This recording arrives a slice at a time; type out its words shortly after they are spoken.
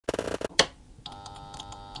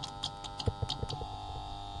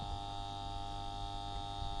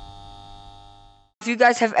you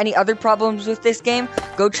guys have any other problems with this game,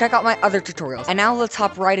 go check out my other tutorials. And now let's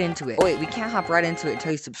hop right into it. Oh wait, we can't hop right into it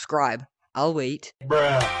until you subscribe. I'll wait.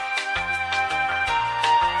 Bruh.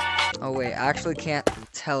 Oh wait, I actually can't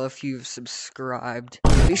tell if you've subscribed.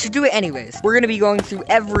 But you should do it anyways. We're gonna be going through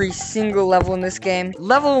every single level in this game.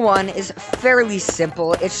 Level 1 is fairly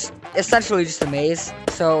simple. It's essentially just a maze.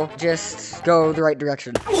 So just go the right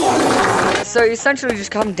direction. So you essentially just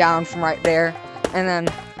come down from right there and then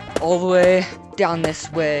all the way down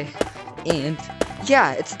this way. And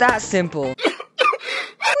yeah, it's that simple.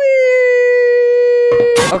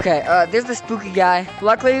 Okay, there's the spooky guy.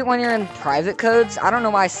 Luckily, when you're in private codes, I don't know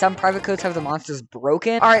why some private codes have the monsters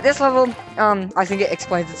broken. Alright, this level, I think it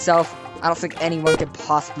explains itself. I don't think anyone could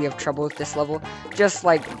possibly have trouble with this level. Just,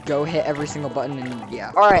 like, go hit every single button and,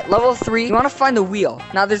 yeah. Alright, level 3, you want to find the wheel.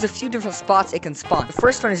 Now, there's a few different spots it can spawn. The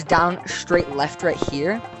first one is down, straight left right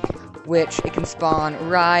here, which it can spawn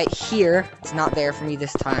right here. It's not there for me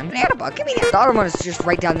this time. Banana bug, give me that. The other one is just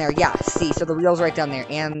right down there. Yeah, see, so the wheel's right down there,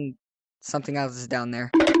 and something else is down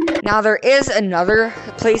there. Now, there is another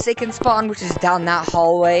place they can spawn, which is down that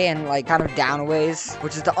hallway and, like, kind of down a ways,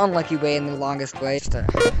 which is the unlucky way and the longest way. Just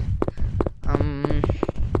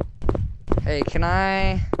hey, can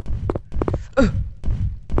I...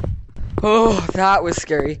 Oh, that was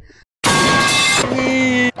scary.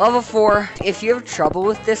 Level 4, if you have trouble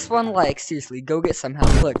with this one, like, seriously, go get some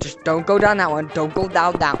help. Look, just don't go down that one, don't go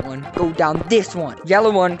down that one, go down this one.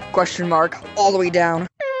 Yellow one, question mark, all the way down.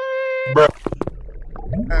 Bruh.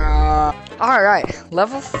 Alright,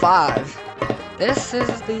 level 5. This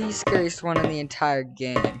is the scariest one in the entire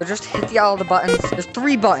game. So just hit all the buttons. There's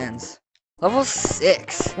 3 buttons. Level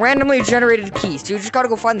 6. Randomly generated keys. So you just gotta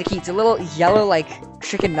go find the key. It's a little yellow, like,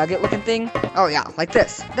 chicken nugget looking thing. Oh yeah, like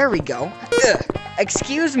this. There we go. Ugh.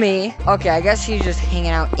 Excuse me. Okay, I guess he's just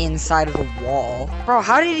hanging out inside of the wall. Bro,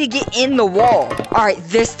 how did he get in the wall? Alright,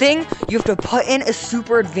 this thing, you have to put in a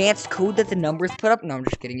super advanced code that the numbers put up. No, I'm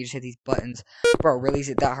just kidding. You just hit these buttons. Bro, really, is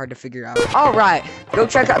it that hard to figure out? Alright, go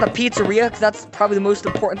check out the pizzeria, because that's probably the most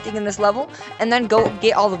important thing in this level. And then go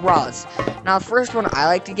get all the rods. Now, the first one I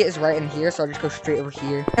like to get is right in here, so I'll just go straight over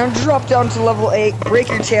here. And drop down to level 8, break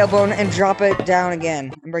your tailbone, and drop it down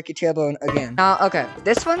again. And break your tailbone again. Now, okay,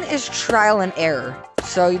 this one is trial and error.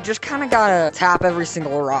 So you just kind of gotta tap every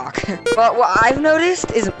single rock. But what I've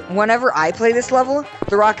noticed is whenever I play this level,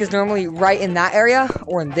 the rock is normally right in that area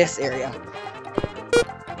or in this area.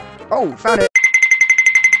 Oh, found it.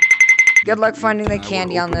 Good luck finding the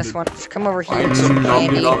candy on this one. Just come over here and some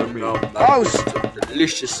candy. Oh,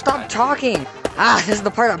 delicious. Stop talking. Ah, this is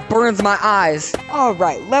the part that burns my eyes.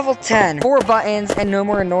 Alright, level 10. 4 buttons and no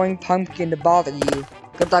more annoying pumpkin to bother you.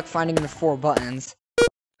 Good luck finding the 4 buttons.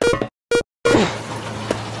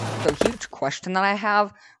 The huge question that I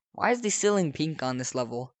have, why is the ceiling pink on this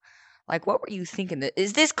level? Like, what were you thinking?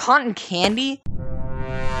 Is this cotton candy?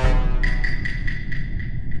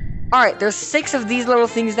 Alright, there's 6 of these little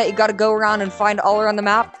things that you gotta go around and find all around the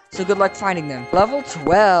map, so good luck finding them. Level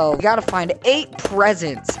 12, you gotta find 8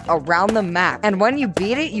 presents around the map. And when you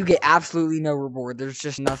beat it, you get absolutely no reward. There's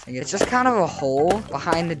just nothing. It's just kind of a hole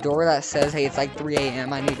behind the door that says, hey, it's like 3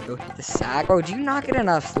 a.m. I need to go hit the sack. Bro, do you not get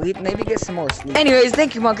enough sleep? Maybe get some more sleep. Anyways,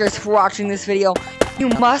 thank you, Monkers, for watching this video. You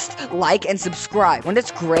must like and subscribe. When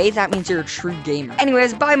it's gray, that means you're a true gamer.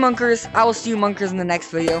 Anyways, bye, Monkers. I will see you, Monkers, in the next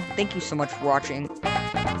video. Thank you so much for watching.